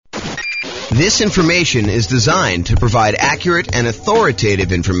This information is designed to provide accurate and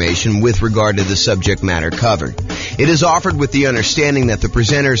authoritative information with regard to the subject matter covered. It is offered with the understanding that the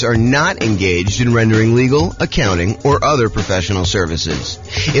presenters are not engaged in rendering legal, accounting, or other professional services.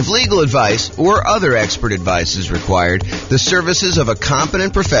 If legal advice or other expert advice is required, the services of a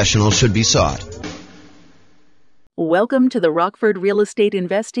competent professional should be sought. Welcome to the Rockford Real Estate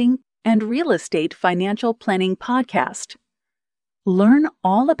Investing and Real Estate Financial Planning Podcast. Learn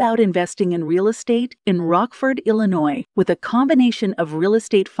all about investing in real estate in Rockford, Illinois, with a combination of real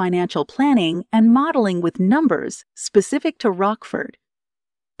estate financial planning and modeling with numbers specific to Rockford.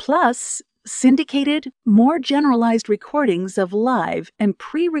 Plus, syndicated, more generalized recordings of live and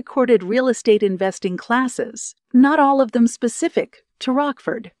pre-recorded real estate investing classes, not all of them specific to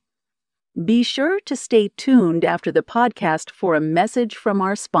Rockford. Be sure to stay tuned after the podcast for a message from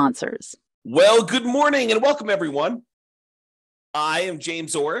our sponsors. Well, good morning and welcome, everyone. I am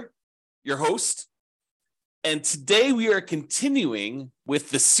James Orr, your host, and today we are continuing with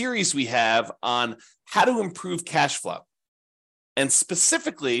the series we have on how to improve cash flow. And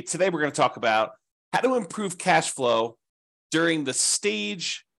specifically, today we're going to talk about how to improve cash flow during the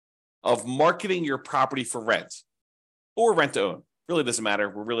stage of marketing your property for rent or rent to own. Really doesn't matter.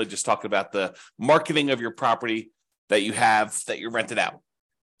 We're really just talking about the marketing of your property that you have, that you're rented out.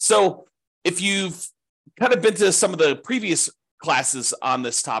 So if you've kind of been to some of the previous classes on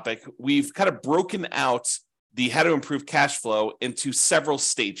this topic, we've kind of broken out the how to improve cash flow into several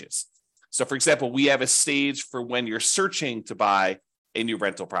stages. So for example, we have a stage for when you're searching to buy a new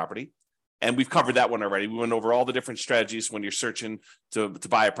rental property. And we've covered that one already. We went over all the different strategies when you're searching to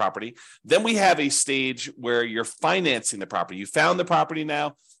buy a property. Then we have a stage where you're financing the property. You found the property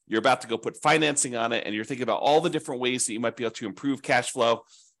now, you're about to go put financing on it, and you're thinking about all the different ways that you might be able to improve cash flow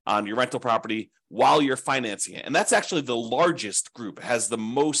on your rental property while you're financing it. And that's actually the largest group. It has the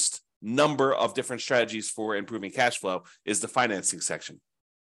most number of different strategies for improving cash flow is the financing section.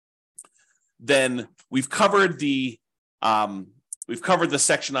 Then we've covered the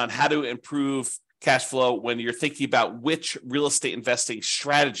section on how to improve cash flow when you're thinking about which real estate investing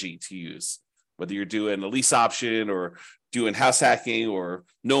strategy to use, whether you're doing a lease option or doing house hacking or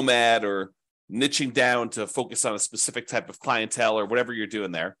nomad or niching down to focus on a specific type of clientele or whatever you're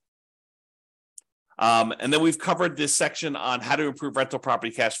doing there. And then we've covered this section on how to improve rental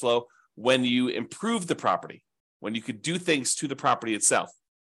property cash flow when you improve the property, when you could do things to the property itself.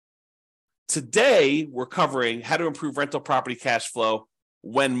 Today, we're covering how to improve rental property cash flow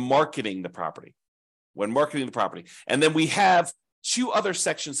when marketing the property. And then we have two other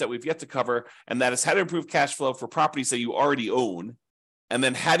sections that we've yet to cover, and that is how to improve cash flow for properties that you already own, and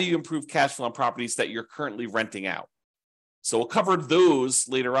then how do you improve cash flow on properties that you're currently renting out. So we'll cover those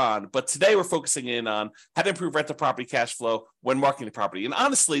later on, but today we're focusing in on how to improve rental property cash flow when marketing the property. And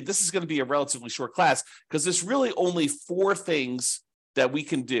honestly, this is going to be a relatively short class because there's really only 4 things that we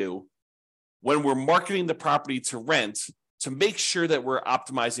can do when we're marketing the property to rent to make sure that we're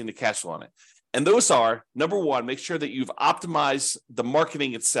optimizing the cash flow on it. And those are, number 1, make sure that you've optimized the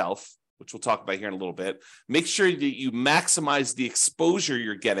marketing itself, which we'll talk about here in a little bit. Make sure that you maximize the exposure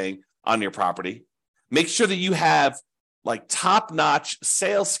you're getting on your property. Make sure that you have like top-notch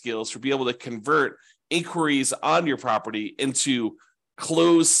sales skills for being able to convert inquiries on your property into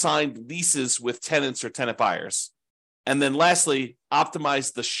closed signed leases with tenants or tenant buyers. And then lastly,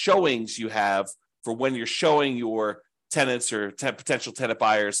 optimize the showings you have for when you're showing your tenants or potential tenant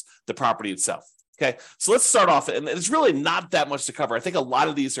buyers the property itself. Okay, so let's start off. And it's really not that much to cover. I think a lot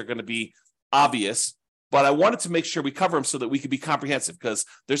of these are going to be obvious, but I wanted to make sure we cover them so that we could be comprehensive because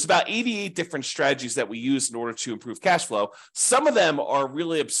there's about 88 different strategies that we use in order to improve cash flow. Some of them are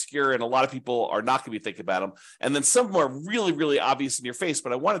really obscure and a lot of people are not going to be thinking about them. And then some of them are really, really obvious in your face,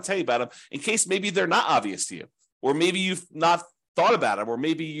 but I want to tell you about them in case maybe they're not obvious to you. Or maybe you've not thought about them, or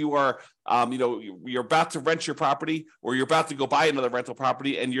maybe you are, you're about to rent your property, or you're about to go buy another rental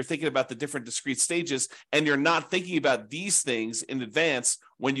property, and you're thinking about the different discrete stages, and you're not thinking about these things in advance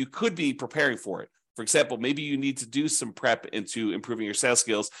when you could be preparing for it. For example, maybe you need to do some prep into improving your sales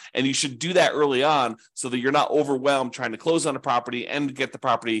skills, and you should do that early on so that you're not overwhelmed trying to close on a property and get the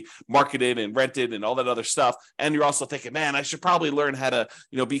property marketed and rented and all that other stuff. And you're also thinking, man, I should probably learn how to,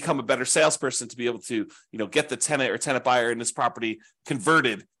 become a better salesperson to be able to, get the tenant or tenant buyer in this property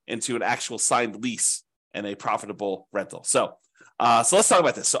converted into an actual signed lease and a profitable rental. So let's talk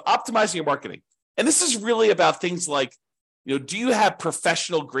about this. So optimizing your marketing. And this is really about things like, do you have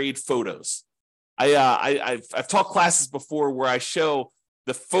professional grade photos? I've taught classes before where I show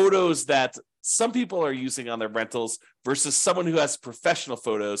the photos that some people are using on their rentals versus someone who has professional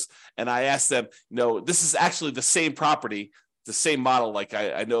photos. And I ask them, this is actually the same property, the same model. Like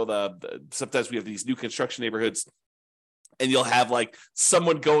I know sometimes we have these new construction neighborhoods, and you'll have like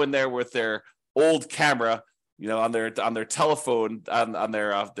someone go in there with their old camera, on their telephone, on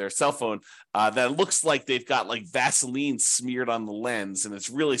their cell phone, that looks like they've got like Vaseline smeared on the lens, and it's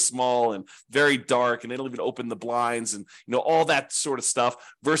really small and very dark, and they don't even open the blinds, and all that sort of stuff.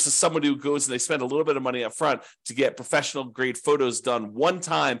 Versus someone who goes and they spend a little bit of money up front to get professional grade photos done one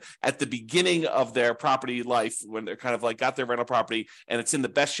time at the beginning of their property life, when they're kind of like got their rental property and it's in the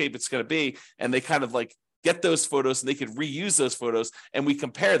best shape it's going to be, and they kind of like get those photos and they can reuse those photos, and we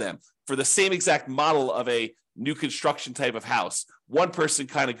compare them for the same exact model of a new construction type of house. One person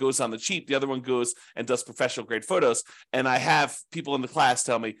kind of goes on the cheap, the other one goes and does professional grade photos. And I have people in the class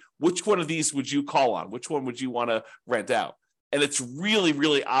tell me, which one of these would you call on? Which one would you want to rent out? And it's really,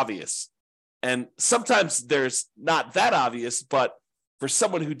 really obvious. And sometimes there's not that obvious, but for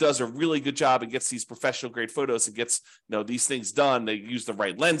someone who does a really good job and gets these professional grade photos and gets these things done, they use the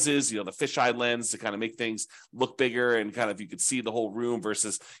right lenses, the fisheye lens to kind of make things look bigger, and kind of you could see the whole room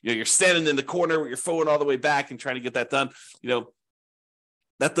versus you're standing in the corner with your phone all the way back and trying to get that done.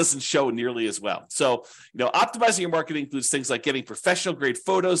 That doesn't show nearly as well. So, optimizing your marketing includes things like getting professional grade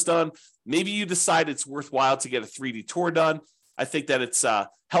photos done. Maybe you decide it's worthwhile to get a 3D tour done. I think that it's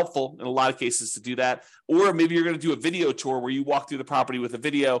helpful in a lot of cases to do that. Or maybe you're going to do a video tour where you walk through the property with a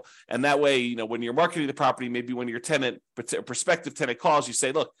video. And that way, when you're marketing the property, maybe when your prospective tenant calls, you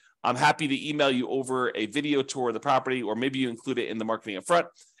say, look, I'm happy to email you over a video tour of the property, or maybe you include it in the marketing up front,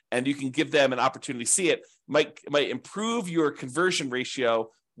 and you can give them an opportunity to see it. Might improve your conversion ratio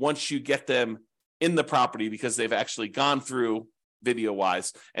once you get them in the property, because they've actually gone through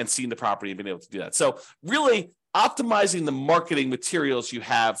video-wise and seen the property and been able to do that. So really, optimizing the marketing materials you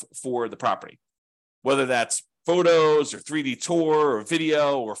have for the property, whether that's photos or 3D tour or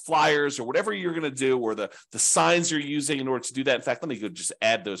video or flyers or whatever you're going to do, or the signs you're using in order to do that. In fact, let me go just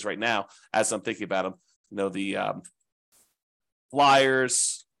add those right now as I'm thinking about them. The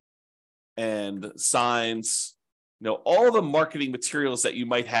flyers and signs, all the marketing materials that you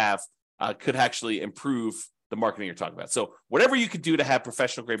might have could actually improve the marketing you're talking about. So whatever you could do to have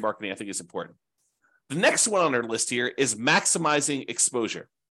professional grade marketing, I think is important. The next one on our list here is maximizing exposure.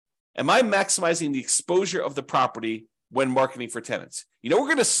 Am I maximizing the exposure of the property when marketing for tenants? We're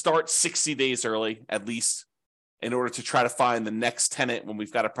going to start 60 days early, at least, in order to try to find the next tenant when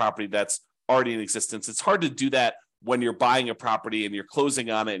we've got a property that's already in existence. It's hard to do that when you're buying a property and you're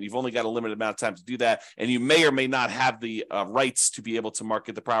closing on it, and you've only got a limited amount of time to do that, and you may or may not have the rights to be able to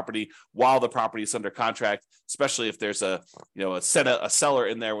market the property while the property is under contract, especially if there's a seller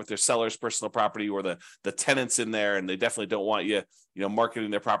in there with their seller's personal property, or the tenants in there, and they definitely don't want you marketing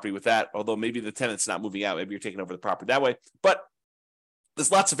their property with that, although maybe the tenant's not moving out, maybe you're taking over the property that way. But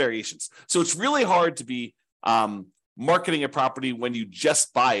there's lots of variations. So it's really hard to be marketing a property when you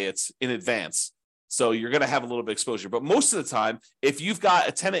just buy it in advance. So you're going to have a little bit of exposure. But most of the time, if you've got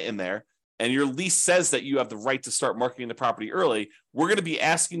a tenant in there and your lease says that you have the right to start marketing the property early, we're going to be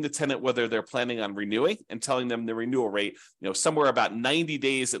asking the tenant whether they're planning on renewing and telling them the renewal rate, somewhere about 90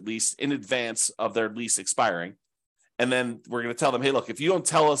 days at least in advance of their lease expiring. And then we're going to tell them, hey, look, if you don't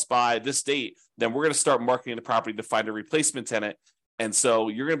tell us by this date, then we're going to start marketing the property to find a replacement tenant. And so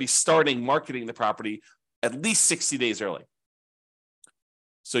you're going to be starting marketing the property at least 60 days early.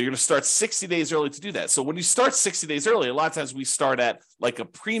 So you're going to start 60 days early to do that. So when you start 60 days early, a lot of times we start at like a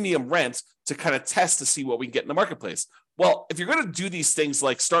premium rent to kind of test to see what we can get in the marketplace. Well, if you're going to do these things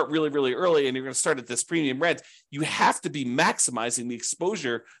like start really, really early and you're going to start at this premium rent, you have to be maximizing the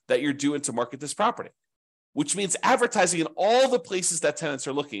exposure that you're doing to market this property, which means advertising in all the places that tenants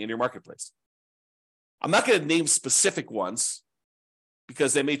are looking in your marketplace. I'm not going to name specific ones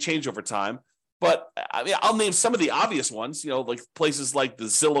because they may change over time. But I mean, I'll name some of the obvious ones, like places like the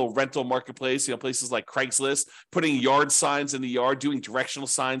Zillow rental marketplace, places like Craigslist, putting yard signs in the yard, doing directional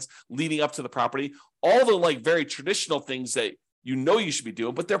signs leading up to the property, all the like very traditional things that you should be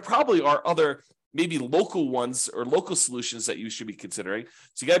doing. But there probably are other maybe local ones or local solutions that you should be considering.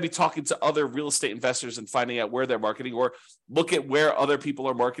 So you got to be talking to other real estate investors and finding out where they're marketing, or look at where other people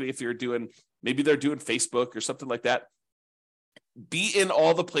are marketing. If maybe they're doing Facebook or something like that. Be in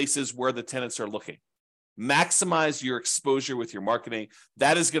all the places where the tenants are looking. Maximize your exposure with your marketing.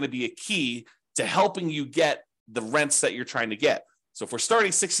 That is going to be a key to helping you get the rents that you're trying to get. So if we're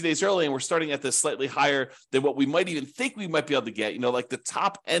starting 60 days early and we're starting at this slightly higher than what we might even think we might be able to get, like the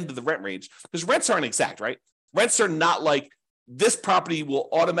top end of the rent range, because rents aren't exact, right? Rents are not like this property will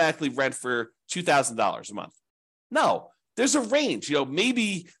automatically rent for $2,000 a month. No, there's a range.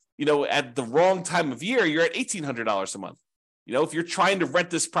 Maybe, at the wrong time of year, you're at $1,800 a month. If you're trying to rent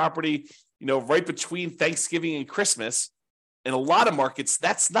this property, right between Thanksgiving and Christmas, in a lot of markets,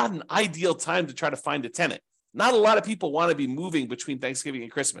 that's not an ideal time to try to find a tenant. Not a lot of people want to be moving between Thanksgiving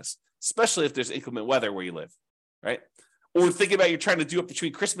and Christmas, especially if there's inclement weather where you live, right? Or think about you're trying to do it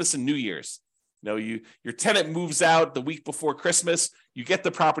between Christmas and New Year's. Your tenant moves out the week before Christmas, you get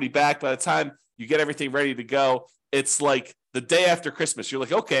the property back. By the time you get everything ready to go, it's like the day after Christmas. You're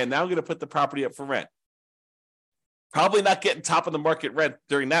like, okay, now I'm going to put the property up for rent. Probably not getting top of the market rent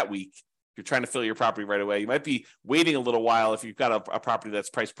during that week. You're trying to fill your property right away. You might be waiting a little while if you've got a property that's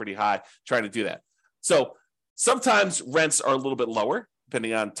priced pretty high, trying to do that. So sometimes rents are a little bit lower,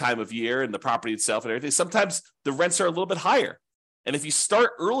 depending on time of year and the property itself and everything. Sometimes the rents are a little bit higher. And if you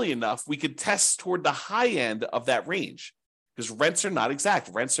start early enough, we could test toward the high end of that range, because rents are not exact.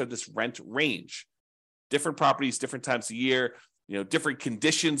 Rents are this rent range. Different properties, different times of year, different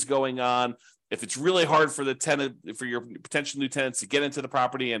conditions going on. If it's really hard for the tenant, for your potential new tenants to get into the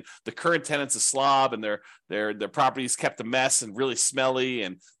property, and the current tenant's a slob, and their property's kept a mess and really smelly,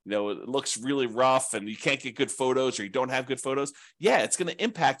 and it looks really rough, and you can't get good photos, or you don't have good photos, it's going to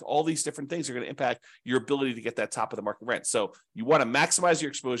impact all these different things. Are going to impact your ability to get that top of the market rent. So you want to maximize your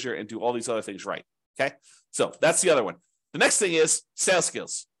exposure and do all these other things right. Okay, so that's the other one. The next thing is sales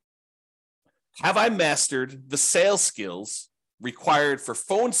skills. Have I mastered the sales skills required for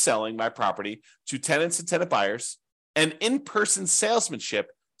phone selling my property to tenants and tenant buyers, and in-person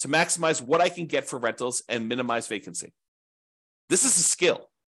salesmanship to maximize what I can get for rentals and minimize vacancy? This is a skill.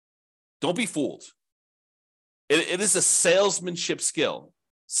 Don't be fooled. It is a salesmanship skill.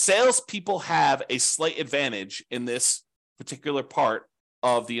 Salespeople have a slight advantage in this particular part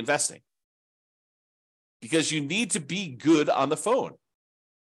of the investing, because you need to be good on the phone.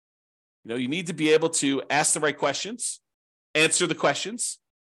 You need to be able to ask the right questions, answer the questions,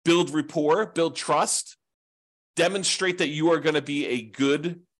 build rapport, build trust, demonstrate that you are going to be a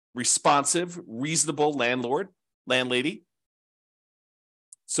good, responsive, reasonable landlord, landlady.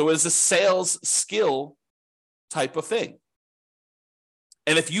 So it's a sales skill type of thing.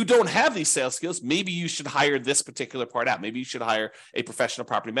 And if you don't have these sales skills, maybe you should hire this particular part out. Maybe you should hire a professional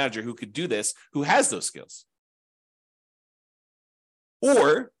property manager who could do this, who has those skills.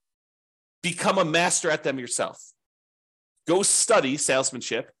 Or become a master at them yourself. Go study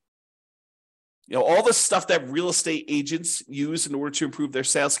salesmanship. All the stuff that real estate agents use in order to improve their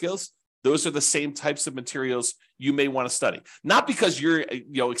sales skills, those are the same types of materials you may want to study. Not because you're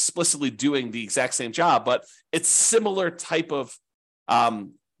explicitly doing the exact same job, but it's similar type of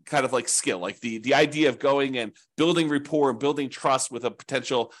kind of like skill, like the idea of going and building rapport and building trust with a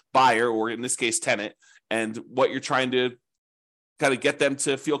potential buyer, or in this case, tenant, and what you're trying to kind of get them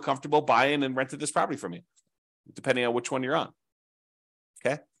to feel comfortable buying and renting this property from you, depending on which one you're on.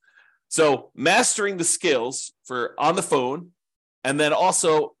 Okay. So mastering the skills for on the phone, and then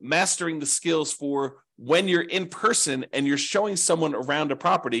also mastering the skills for when you're in person and you're showing someone around a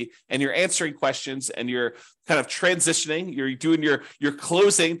property and you're answering questions and you're kind of transitioning, you're doing your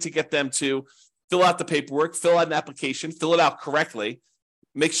closing to get them to fill out the paperwork, fill out an application, fill it out correctly,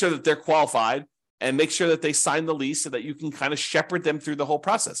 make sure that they're qualified, and make sure that they sign the lease so that you can kind of shepherd them through the whole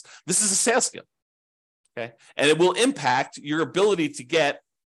process. This is a sales skill. Okay. And it will impact your ability to get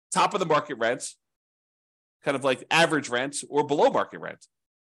top of the market rent, kind of like average rent, or below market rent,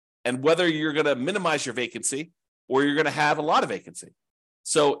 and whether you're going to minimize your vacancy or you're going to have a lot of vacancy.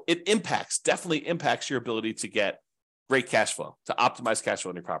 So it definitely impacts your ability to get great cash flow, to optimize cash flow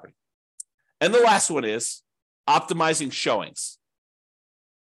on your property. And the last one is optimizing showings.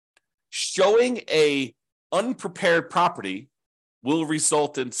 Showing a unprepared property will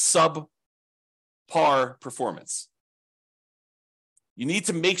result in subpar performance. You need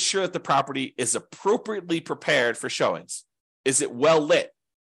to make sure that the property is appropriately prepared for showings. Is it well lit?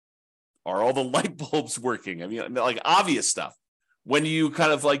 Are all the light bulbs working? I mean, like obvious stuff. When you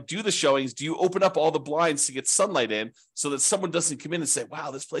kind of like do the showings, do you open up all the blinds to get sunlight in so that someone doesn't come in and say, wow,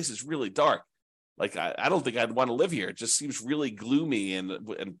 this place is really dark? Like, I don't think I'd want to live here. It just seems really gloomy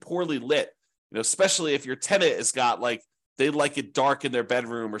and poorly lit, especially if your tenant has got like, they like it dark in their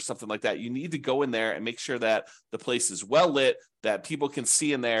bedroom or something like that. You need to go in there and make sure that the place is well lit, that people can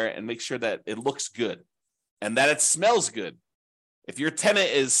see in there, and make sure that it looks good and that it smells good. If your tenant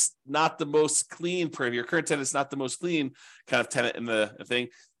is not the most clean, your current tenant is not the most clean kind of tenant in the thing,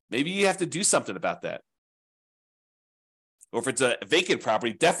 maybe you have to do something about that. Or if it's a vacant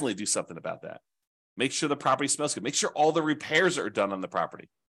property, definitely do something about that. Make sure the property smells good. Make sure all the repairs are done on the property.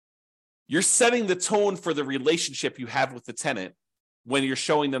 You're setting the tone for the relationship you have with the tenant when you're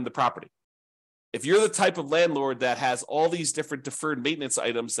showing them the property. If you're the type of landlord that has all these different deferred maintenance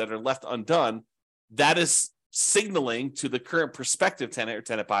items that are left undone, that is signaling to the current prospective tenant or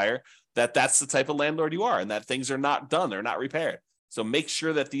tenant buyer that that's the type of landlord you are and that things are not done, they're not repaired. So make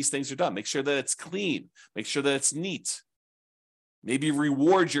sure that these things are done. Make sure that it's clean. Make sure that it's neat. Maybe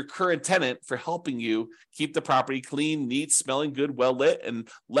reward your current tenant for helping you keep the property clean, neat, smelling good, well lit, and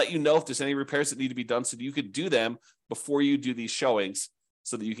let you know if there's any repairs that need to be done so that you could do them before you do these showings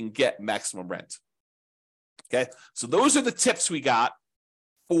so that you can get maximum rent. Okay, so those are the tips we got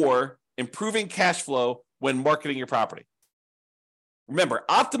for improving cash flow when marketing your property. Remember,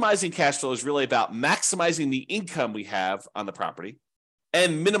 optimizing cash flow is really about maximizing the income we have on the property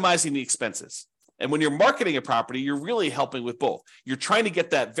and minimizing the expenses. And when you're marketing a property, you're really helping with both. You're trying to get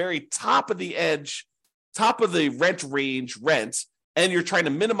that very top of the edge, top of the rent range rent, and you're trying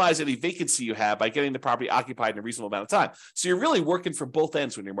to minimize any vacancy you have by getting the property occupied in a reasonable amount of time. So you're really working for both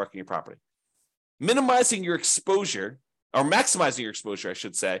ends when you're marketing your property. Minimizing your exposure, or maximizing your exposure, I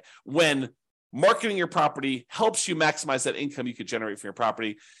should say, when marketing your property helps you maximize that income you could generate from your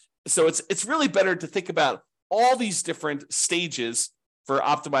property. So it's really better to think about all these different stages for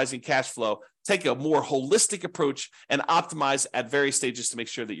optimizing cash flow. Take a more holistic approach and optimize at various stages to make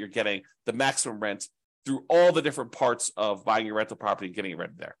sure that you're getting the maximum rent through all the different parts of buying your rental property and getting it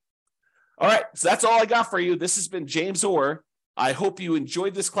rented there. All right, so that's all I got for you. This has been James Orr. I hope you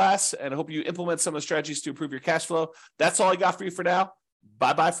enjoyed this class and I hope you implement some of the strategies to improve your cash flow. That's all I got for you for now.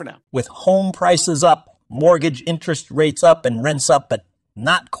 Bye-bye for now. With home prices up, mortgage interest rates up, and rents up, but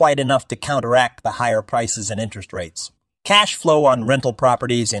not quite enough to counteract the higher prices and interest rates, cash flow on rental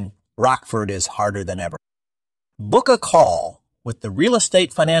properties in Rockford is harder than ever. Book a call with the Real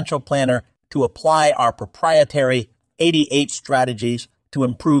Estate Financial Planner to apply our proprietary 88 strategies to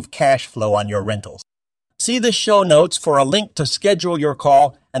improve cash flow on your rentals. See the show notes for a link to schedule your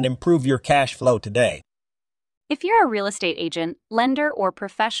call and improve your cash flow today. If you're a real estate agent, lender, or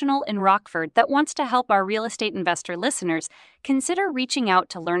professional in Rockford that wants to help our real estate investor listeners, consider reaching out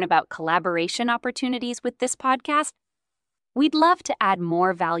to learn about collaboration opportunities with this podcast. We'd love to add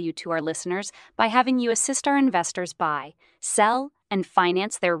more value to our listeners by having you assist our investors buy, sell, and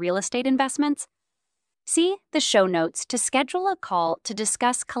finance their real estate investments. See the show notes to schedule a call to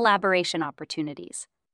discuss collaboration opportunities.